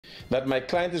That my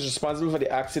client is responsible for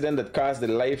the accident that caused the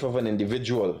life of an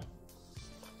individual.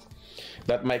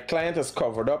 That my client has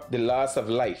covered up the loss of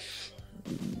life.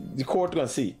 The court can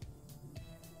see.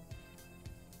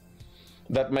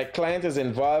 That my client is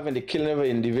involved in the killing of an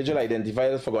individual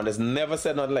identified as forgotten. There's never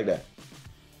said nothing like that.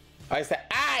 I said,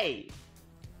 I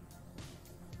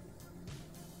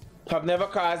have never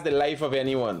caused the life of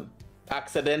anyone,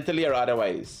 accidentally or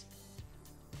otherwise.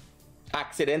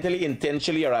 Accidentally,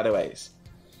 intentionally or otherwise.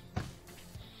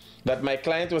 That my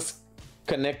client was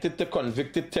connected to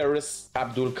convicted terrorist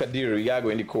Abdul Qadir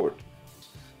Yago in the court.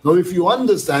 Now, if you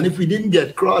understand, if we didn't get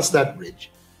across that bridge,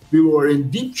 we were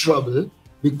in deep trouble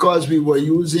because we were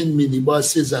using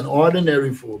minibuses and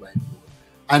ordinary 4x4.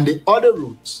 And the other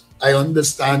routes, I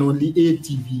understand only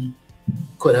ATV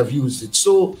could have used it.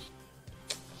 So,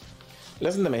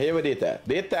 listen to me, here with data.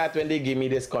 They thought when they give me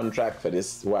this contract for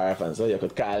this wire fan, so you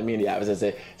could call me in the office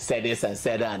and say this and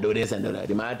say that and do this and do that.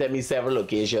 The man tell me several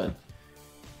locations.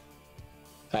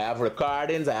 I have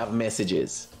recordings, I have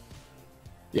messages.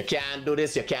 You can't do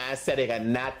this, you can't say they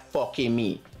can not fucking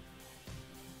me.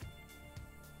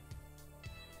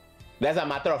 That's a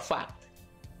matter of fact.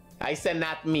 I said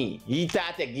not me. He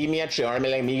thought to give me a $300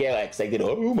 million, me get excited.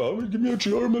 Oh, man, give me a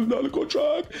 $300 million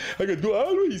contract. I can do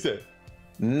all what he said.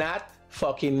 Not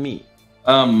fucking me.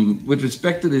 With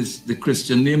respect to this, the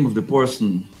Christian name of the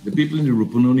person, the people in the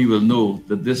Rupununi will know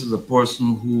that this is a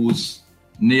person whose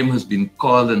name has been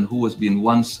called and who has been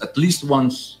at least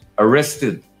once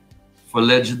arrested for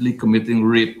allegedly committing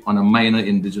rape on a minor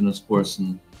indigenous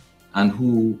person, and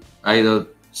who either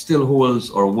still holds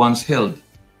or once held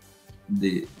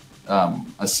the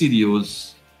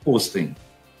CDO's posting.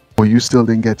 Well, you still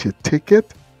didn't get your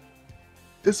ticket?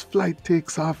 This flight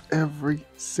takes off every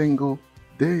single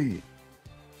day.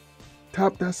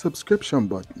 Tap that subscription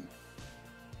button.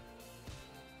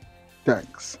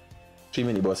 Thanks. 3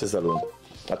 minibuses alone.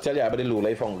 I tell you, I've been in low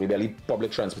life hungry, barely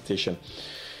public transportation.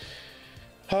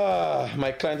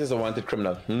 My client is a wanted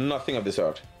criminal. Nothing of the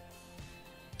sort.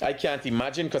 I can't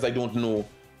imagine because I don't know.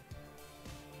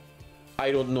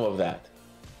 I don't know of that.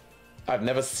 I've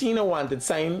never seen a wanted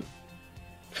sign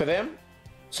for them,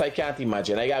 so I can't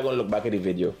imagine. I gotta go look back at the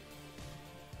video.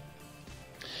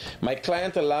 My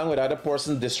client, along with other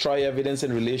persons, destroy evidence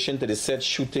in relation to the said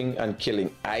shooting and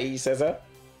killing. I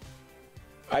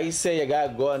say you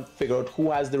gotta go and figure out who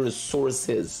has the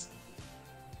resources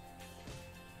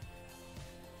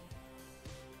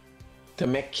to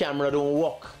make camera don't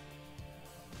work.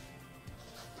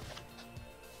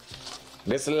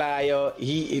 This liar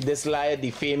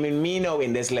defaming me now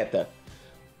in this letter.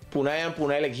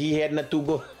 Punai like he had not to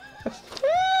go.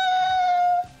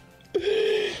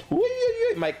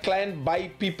 My client buy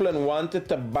people and wanted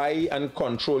to buy and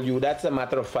control you. That's a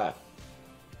matter of fact.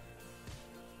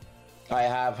 I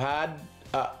have had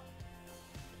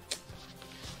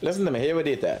listen to me, here with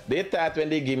data. They thought when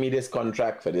they give me this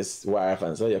contract for this wire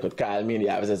fan, so you could call me in the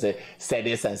office and say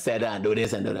this and say that and do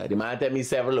this and do that. The man tell me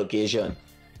several locations.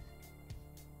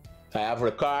 I have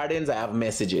recordings, I have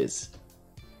messages.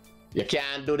 You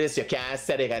can't do this, you can't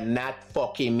say they can not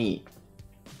fucking me.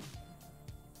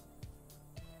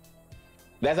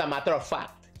 That's a matter of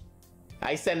fact.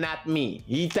 I said not me.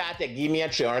 He thought to give me a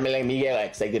 $300 million, me get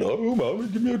excited. Oh, man,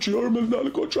 give me a $300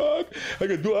 million contract. I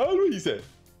can do all what he said.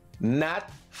 Not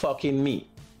fucking me.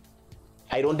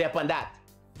 I don't depend on that.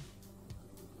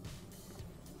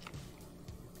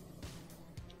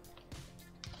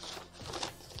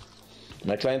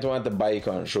 My client want to buy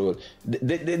control.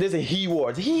 There's a he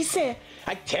word. He said,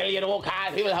 I tell you, don't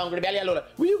call people hungry belly alone.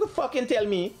 Will you fucking tell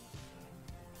me?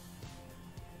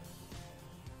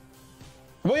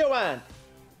 What you want?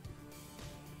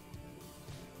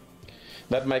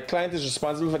 That my client is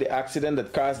responsible for the accident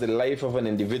that caused the life of an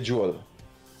individual.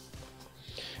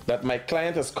 That my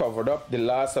client has covered up the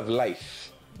loss of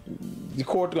life. The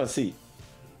court can see.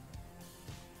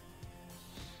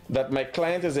 That my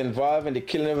client is involved in the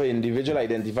killing of an individual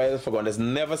identified as forgotten. There's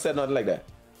never said nothing like that.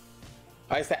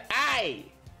 I said, I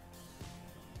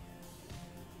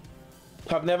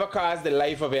have never caused the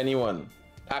life of anyone,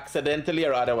 accidentally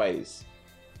or otherwise.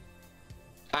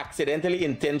 Accidentally,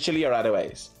 intentionally or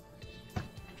otherwise.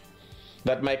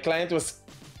 That my client was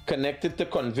connected to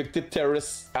convicted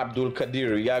terrorist Abdul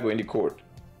Qadir Yago in the court.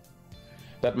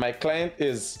 That my client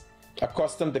is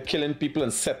accustomed to killing people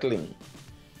and settling.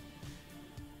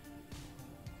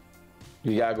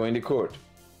 Yago in the court.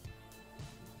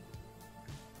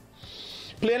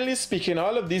 Plainly speaking,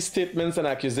 all of these statements and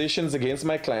accusations against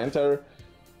my client are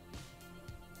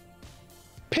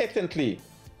patently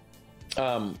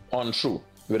untrue.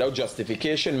 without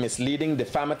justification, misleading,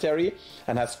 defamatory,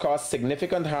 and has caused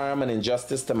significant harm and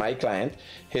injustice to my client,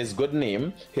 his good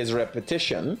name, his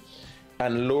reputation,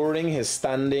 and lowering his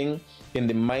standing in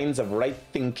the minds of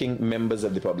right-thinking members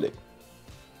of the public.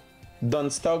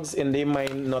 Dunce thugs, in their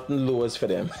mind, nothing lowers for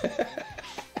them.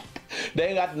 They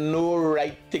ain't got no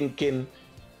right-thinking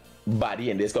body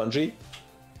in this country.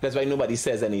 That's why nobody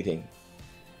says anything.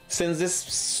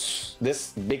 Since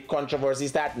this big controversy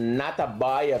start, not a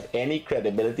boy of any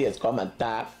credibility has come and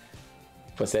tap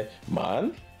for say,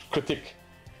 man, Critic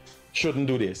shouldn't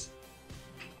do this.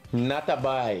 Not a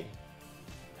boy.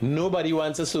 Nobody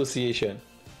wants association.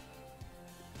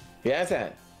 You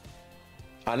understand?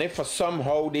 And if for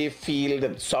somehow they feel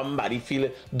that somebody feel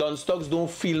it, Dunce thugs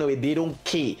don't feel no way, they don't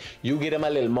care. You give them a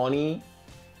little money,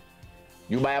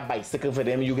 you buy a bicycle for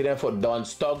them, you get them for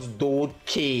Dunce thugs don't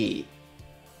care.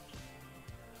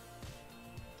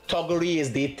 Thuggery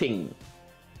is their thing.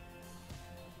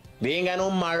 They ain't got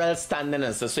no moral standing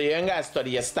and so you ain't got to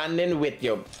study your standing with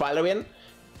your following,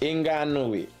 ain't got no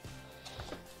way.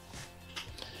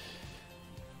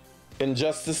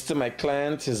 Injustice to my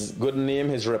client, his good name,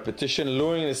 his reputation,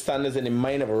 lowering his standards in the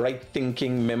mind of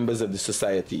right-thinking members of the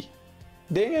society.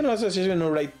 They ain't got no association with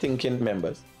no right-thinking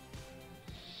members.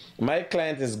 My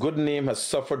client, his good name, has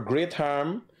suffered great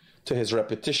harm to his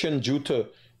reputation due to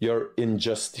your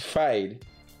unjustified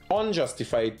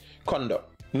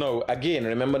conduct. No, again,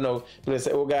 remember now, people say,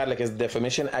 oh God, like it's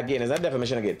defamation. Again, it's not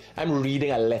defamation again. I'm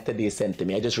reading a letter they sent to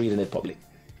me. I just read it in public.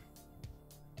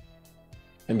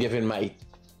 I'm giving my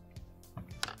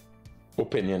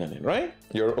opinion on it, right?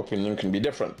 Your opinion can be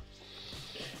different.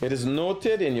 It is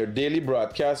noted in your daily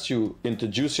broadcast you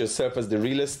introduce yourself as the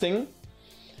realest thing.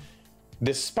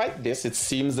 Despite this, it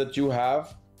seems that you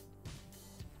have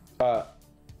a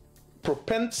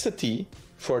propensity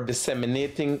for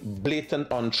disseminating blatant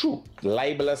untrue,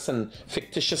 libelous and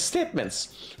fictitious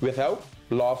statements without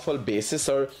lawful basis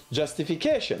or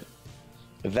justification.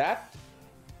 That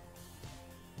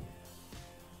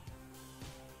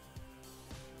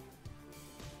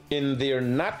in their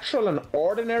natural and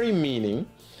ordinary meaning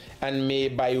and may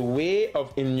by way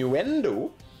of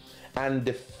innuendo and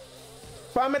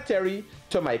defamatory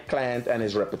to my client and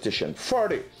his reputation.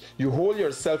 Further, you hold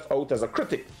yourself out as a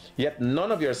critic, yet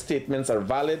none of your statements are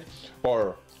valid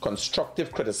or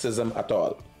constructive criticism at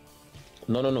all.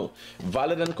 No.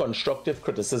 Valid and constructive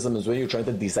criticism is when you're trying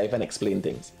to decipher and explain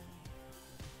things.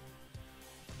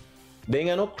 There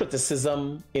ain't no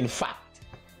criticism in fact.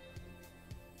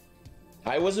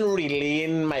 I wasn't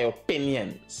relaying my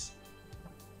opinions.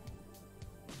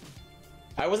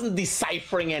 I wasn't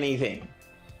deciphering anything.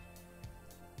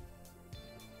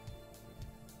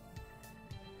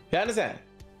 You understand?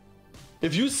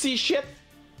 If you see shit,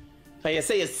 and you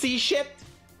say you see shit,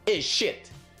 it's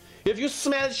shit. If you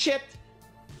smell shit,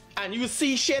 and you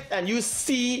see shit, and you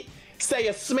say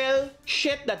you smell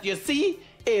shit that you see,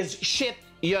 is shit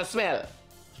you smell.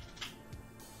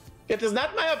 It is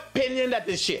not my opinion that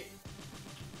is shit.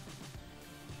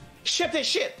 Shit is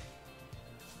shit.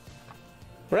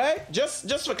 Right?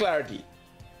 Just for clarity.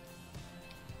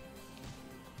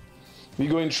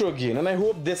 We're going through again, and I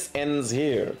hope this ends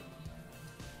here.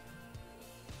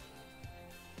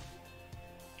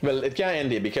 Well, it can't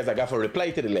end here because I got to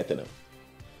reply to the letter now.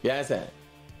 You understand?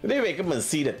 They wake up and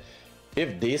see that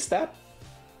if they stop,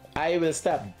 I will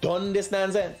stop. Done this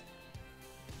nonsense.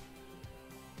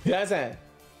 You understand?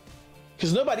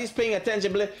 Because nobody's paying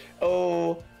attention. Like,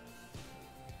 oh,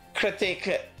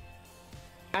 Critic.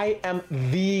 I am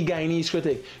the Guyanese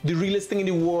critic. The realest thing in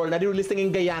the world, not the realest thing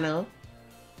in Guyana.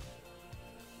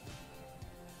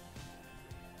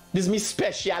 This is my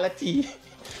speciality.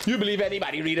 You believe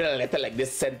anybody reading a letter like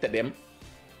this sent to them?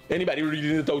 Anybody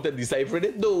reading it out and deciphering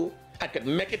it? No. I could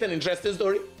make it an interesting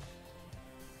story.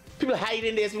 People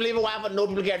hiding this, people even want to know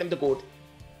people get them to court.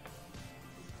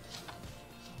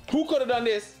 Who could have done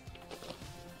this?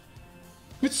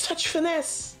 With such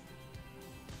finesse.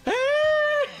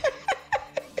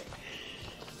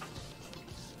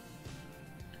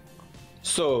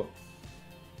 So,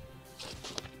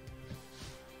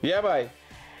 yeah, bye.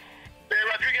 Hey,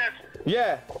 Rodriguez.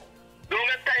 Yeah. Don't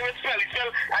get time with spell,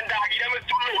 and doggy them is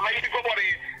too low. Like people body.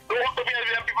 Don't want to be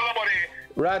with them people body.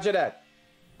 Roger that.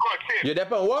 God, see. You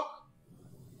there on walk?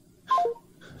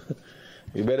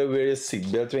 You better wear your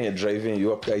seatbelt when you're driving.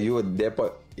 You up you a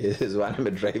depot. Is one of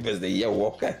the drivers that you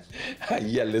walk at.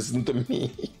 Yeah, listen to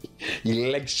me. Your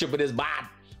leg stupid is bad.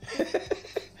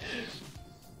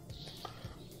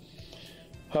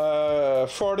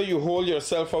 Further, you hold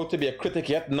yourself out to be a critic,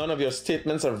 yet none of your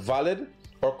statements are valid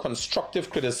or constructive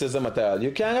criticism at all.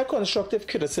 You can't have constructive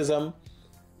criticism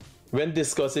when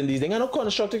discussing these things. I know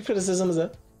constructive criticism is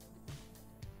that.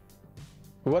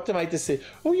 What am I to say?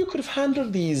 Oh, you could have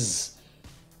handled these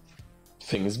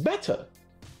things better.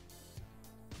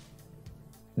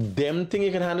 Them thing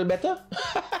you can handle better?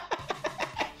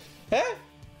 Eh?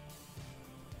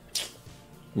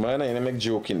 Man, I ain't make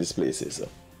joke in this place, sir.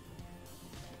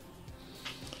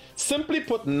 Simply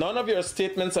put, none of your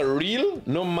statements are real,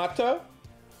 no matter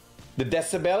the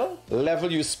decibel level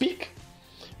you speak,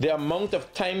 the amount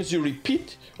of times you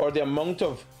repeat, or the amount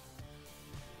of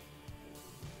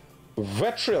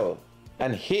vitriol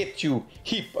and hate you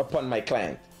heap upon my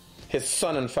client, his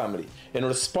son and family. In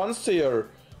response to your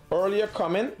earlier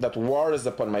comment that war is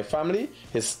upon my family,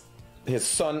 his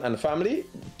son and family,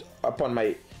 upon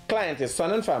my client, his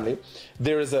son and family,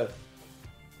 there is a,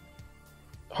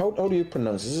 how do you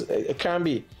pronounce this? It can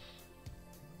be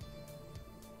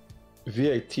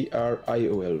Vitriol.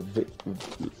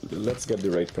 Let's get the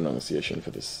right pronunciation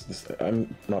for this.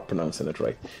 I'm not pronouncing it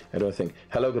right, I don't think.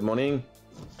 Hello, good morning.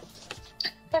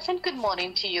 Pleasant good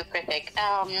morning to you, Critic.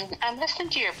 I'm listening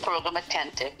to your program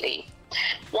attentively.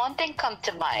 One thing come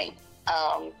to mind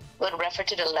with refer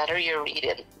to the letter you're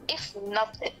reading. If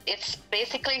not, it's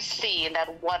basically saying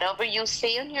that whatever you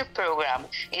say on your program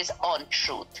is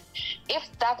untruth. If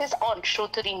that is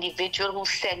untruth to the individual who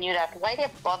sent you that, why they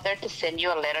bother to send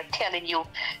you a letter telling you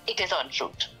it is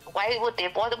untruth? Why would they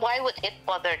bother? Why would it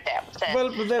bother them? So,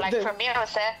 well, for me, I would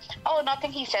say, oh,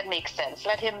 nothing he said makes sense.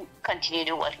 Let him continue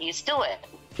to do what he's doing.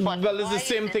 But well, it's the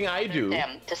same thing I do.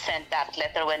 Them to send that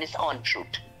letter when it's untruth.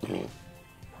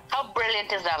 How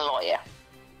brilliant is that lawyer?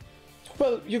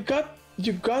 Well, you got.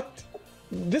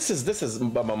 This is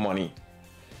my money.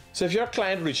 So if your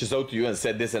client reaches out to you and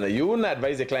said this, and you wouldn't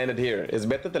advise the client here, it's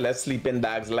better to let sleeping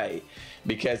dogs lie,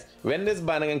 because when this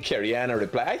Banning and Guyana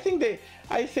reply, I think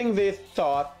they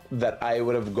thought that I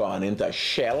would have gone into a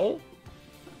shell.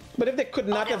 But if they could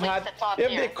not have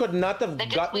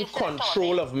gotten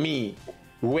control of me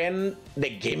when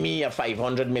they gave me a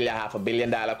 $500 million, $500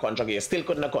 million contract, you still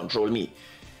couldn't have controlled me.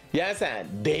 You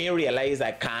understand? They realize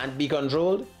I can't be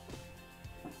controlled.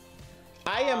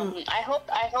 I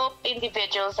hope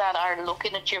individuals that are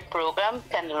looking at your program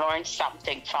can learn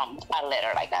something from a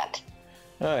letter like that.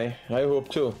 I hope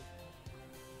too.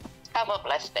 Have a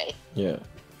blessed day.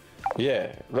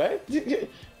 Yeah, right?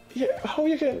 Yeah, how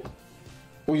you can...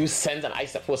 Will you send an I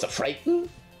supposed to frighten?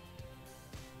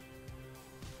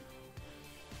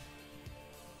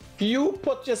 You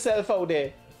put yourself out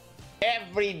there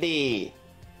every day.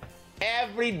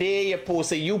 Every day you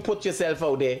post it, you put yourself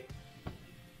out there.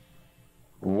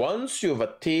 Once you've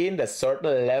attained a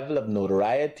certain level of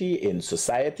notoriety in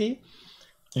society,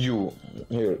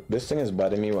 this thing is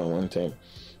bothering me one time.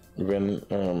 When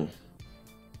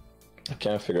I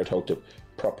can't figure out how to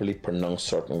properly pronounce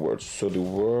certain words. So the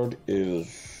word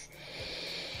is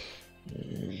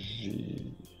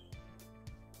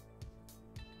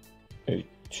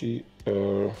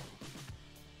Vitriol.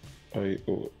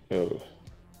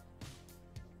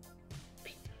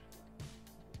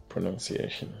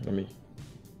 Pronunciation. Let me.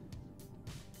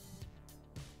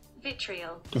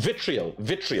 Vitriol.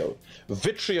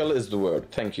 Vitriol is the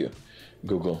word. Thank you,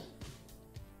 Google.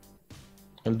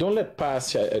 And don't let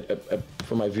pass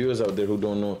for my viewers out there who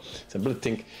don't know. Some people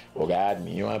think, oh God,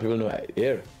 me, you want people to know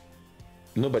here.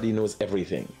 Nobody knows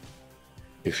everything.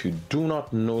 If you do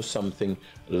not know something,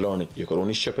 learn it. You could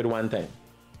only ship it one time.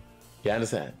 You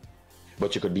understand?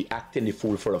 But you could be acting the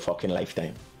fool for a fucking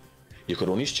lifetime. You could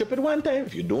only ship it one time.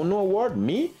 If you don't know a word,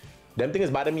 them thing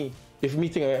is bad at me. If me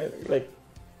think like,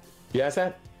 you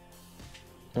understand?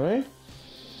 Alright?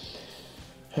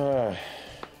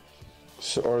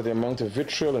 Or the amount of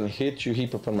vitriol and hate you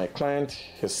heap upon my client,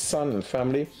 his son and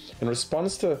family. In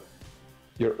response to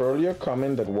your earlier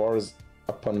comment that war is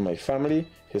upon my family,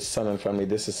 his son and family,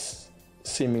 this is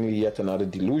seemingly yet another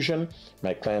delusion.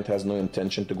 My client has no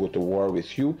intention to go to war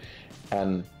with you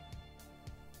and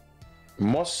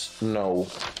must now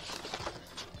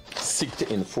seek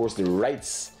to enforce the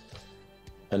rights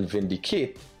and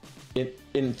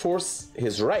enforce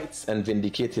his rights and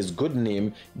vindicate his good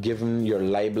name given your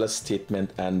libelous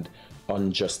statement and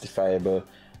unjustifiable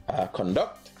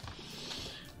conduct.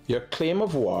 Your claim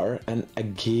of war, and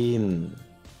again,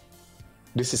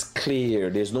 this is clear,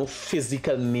 there's no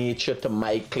physical nature to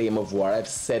my claim of war. I've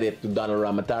said it to Donald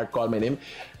Ramatar, called my name.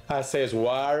 I says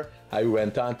war. I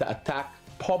went on to attack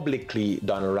publicly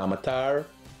Donald Ramatar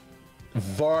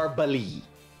verbally.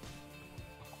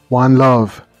 One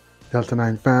love,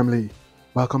 Delta9 family.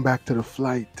 Welcome back to the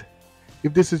flight.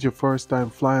 If this is your first time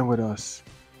flying with us,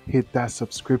 hit that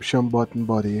subscription button,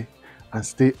 buddy, and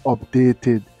stay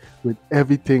updated with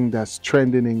everything that's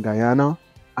trending in Guyana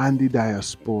and the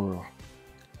diaspora.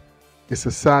 It's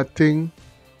a sad thing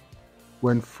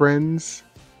when friends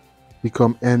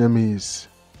become enemies,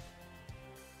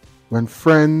 when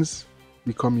friends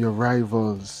become your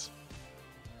rivals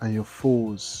and your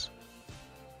foes.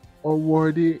 Or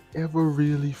were they ever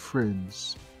really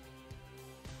friends?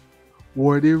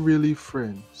 Were they really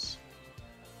friends?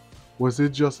 Was it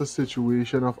just a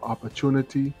situation of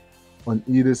opportunity on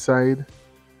either side?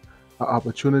 An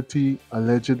opportunity,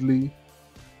 allegedly,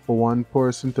 for one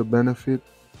person to benefit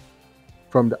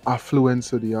from the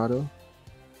affluence of the other?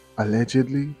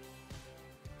 Allegedly.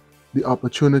 The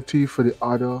opportunity for the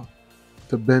other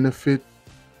to benefit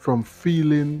from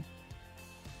feeling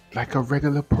like a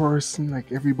regular person,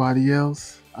 like everybody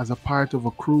else, as a part of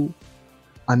a crew,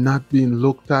 and not being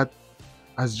looked at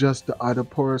as just the other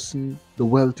person, the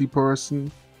wealthy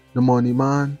person, the money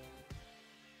man.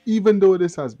 Even though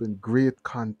this has been great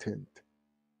content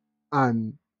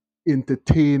and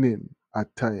entertaining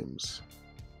at times,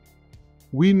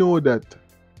 we know that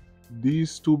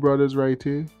these two brothers right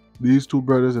here, these two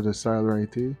brothers of the style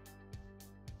right here,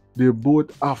 they're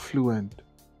both affluent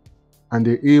and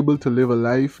they're able to live a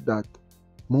life that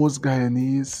most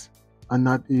Guyanese are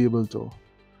not able to.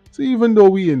 So even though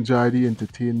we enjoy the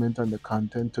entertainment and the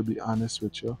content, to be honest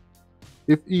with you,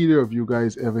 if either of you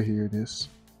guys ever hear this,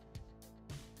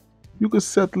 you could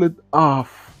settle it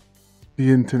off the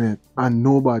internet and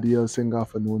nobody else ain't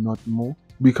got to know nothing more.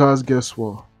 Because guess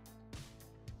what?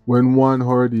 When one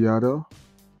or the other,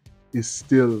 is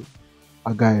still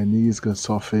a Guyanese gonna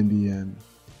suffer in the end.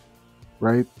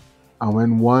 Right? And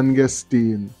when one gets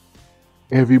stained,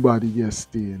 everybody gets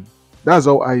stained. That's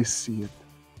how I see it.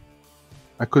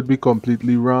 I could be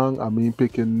completely wrong. I mean,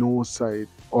 picking no side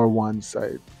or one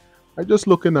side. I'm just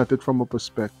looking at it from a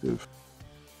perspective.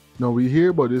 Now, we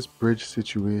hear about this bridge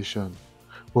situation,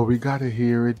 but we gotta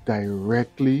hear it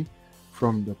directly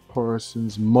from the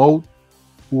person's mouth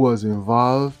who was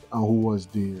involved and who was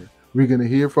there. We're gonna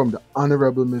hear from the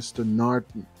Honorable Mr.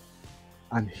 Norton,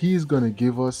 and he's gonna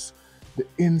give us the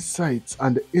insights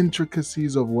and the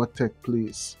intricacies of what took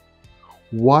place.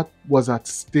 What was at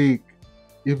stake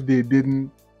if they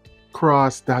didn't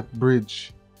cross that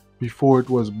bridge before it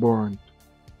was burned?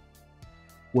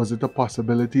 Was it a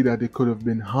possibility that they could have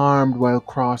been harmed while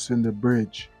crossing the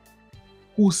bridge?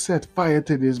 Who set fire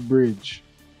to this bridge?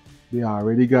 They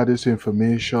already got this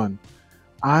information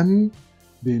and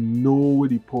they know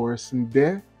the person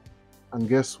there, and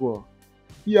guess what?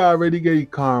 He already get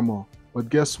karma, but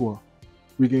guess what?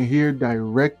 We can hear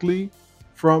directly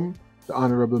from the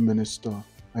Honorable Minister,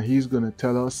 and he's going to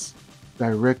tell us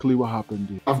directly what happened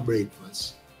there. Of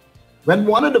breakfast. When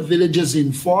one of the villagers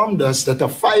informed us that a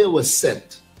fire was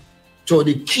set to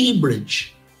the key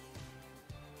bridge,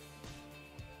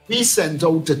 we sent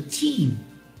out a team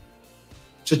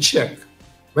to check.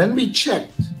 When we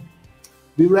checked,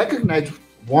 we recognized,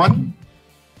 one,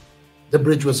 the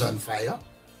bridge was on fire.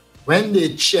 When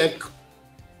they checked,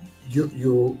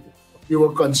 you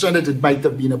were concerned that it might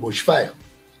have been a bushfire.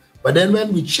 But then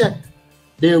when we checked,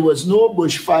 there was no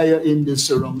bushfire in the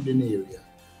surrounding area.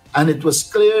 And it was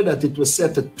clear that it was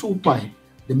set at 2 points,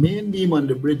 the main beam on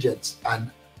the bridges and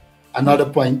another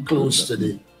point close to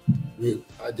the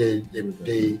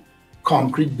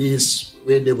concrete base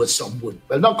where there was some wood.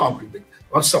 Well, not concrete, but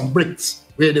or some bricks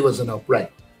where there was an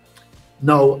upright.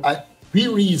 Now, we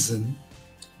reasoned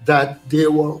that they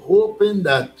were hoping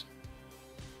that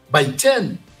by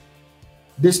 10,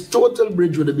 this total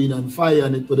bridge would have been on fire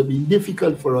and it would have been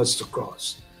difficult for us to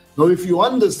cross. Now, if you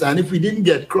understand, if we didn't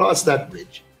get across that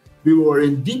bridge, we were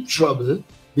in deep trouble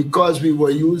because we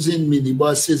were using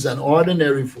minibuses and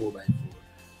ordinary 4x4.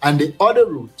 And the other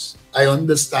routes, I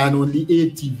understand only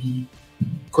ATV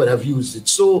could have used it.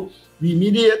 So we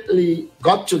immediately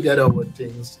got together our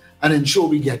things and ensure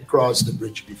we get across the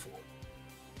bridge before.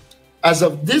 As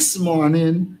of this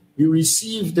morning, we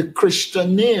received the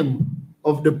Christian name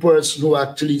of the person who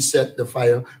actually set the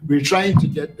fire. We're trying to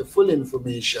get the full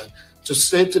information to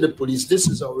say to the police, this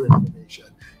is our information.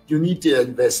 You need to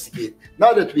investigate.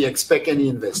 Not that we expect any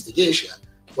investigation,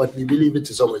 but we believe it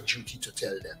is our duty to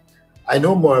tell them. I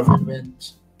know Marvin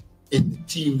went in the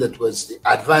team that was the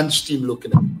advanced team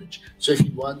looking at the bridge. So if he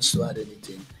wants to add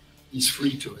anything, he's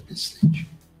free to at this stage.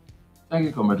 Thank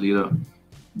you, Comrade Leader.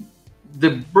 The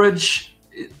bridge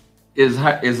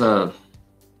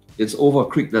it's over a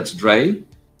creek that's dry,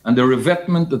 and the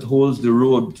revetment that holds the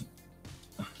road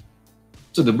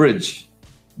to the bridge,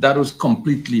 that was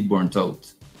completely burnt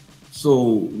out. So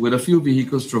with a few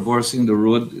vehicles traversing the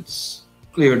road, it's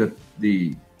clear that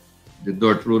the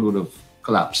dirt road would have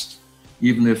collapsed.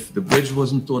 Even if the bridge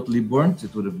wasn't totally burnt,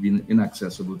 it would have been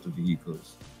inaccessible to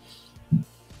vehicles.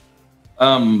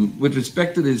 With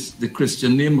respect to the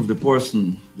Christian name of the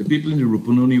person, the people in the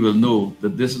Rupununi will know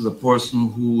that this is a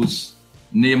person whose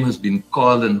name has been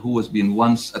called and who has been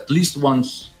at least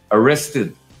once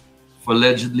arrested for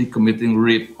allegedly committing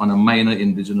rape on a minor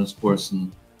indigenous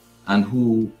person, and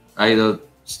who either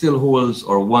still holds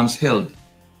or once held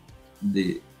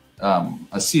the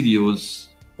CDO's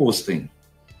posting.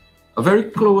 A very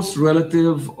close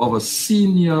relative of a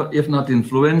senior, if not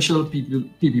influential,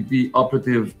 PPP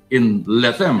operative in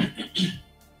Lethem.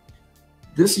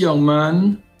 This young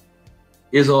man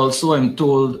is also, I'm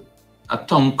told, a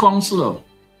town councillor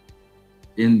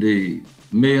in the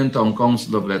Mayor and Town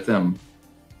Council of Lethem,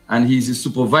 and he's a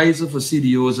supervisor for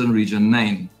CDOs in Region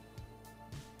 9.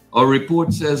 Our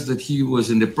report says that he was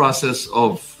in the process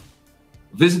of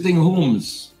visiting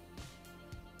homes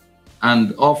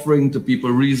and offering to people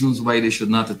reasons why they should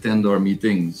not attend our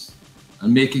meetings,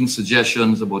 and making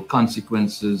suggestions about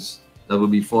consequences that would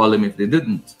befall them if they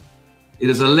didn't. It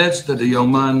is alleged that the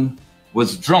young man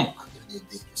was drunk.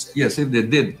 Yes, if they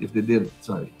did,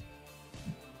 sorry.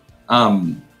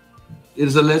 It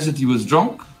is alleged that he was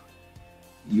drunk.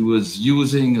 He was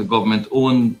using a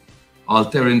government-owned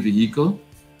all-terrain vehicle,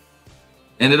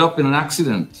 ended up in an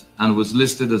accident, and was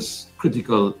listed as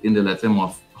critical in the Lethem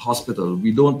hospital.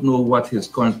 We don't know what his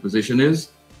current position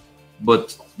is,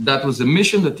 but that was the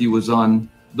mission that he was on.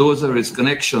 Those are his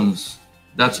connections.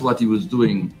 That's what he was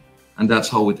doing, and that's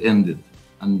how it ended.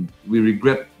 And we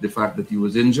regret the fact that he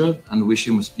was injured and wish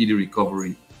him a speedy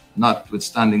recovery,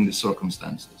 notwithstanding the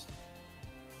circumstances.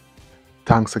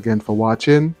 Thanks again for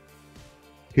watching.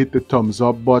 Hit the thumbs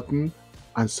up button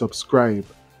and subscribe.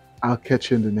 I'll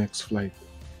catch you in the next flight.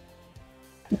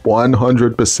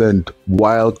 100%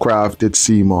 wildcrafted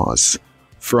sea moss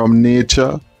from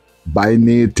nature by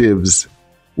natives.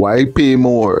 Why pay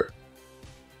more?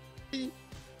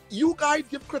 You guys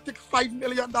give Critic $5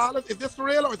 million. Is this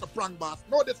real or is it a prank, boss?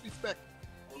 No disrespect.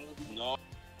 No,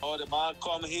 the man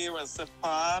come here and say,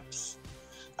 "Pops,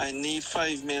 I need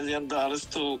 $5 million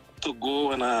to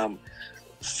go and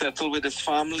settle with his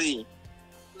family."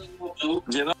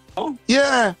 You know?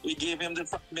 Yeah. We gave him the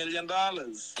 $5 million.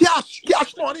 Cash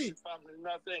money.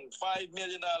 Nothing. $5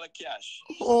 million cash.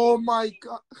 Oh my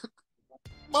God.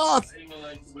 Boss,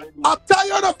 I'm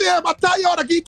tired of them. I'm tired of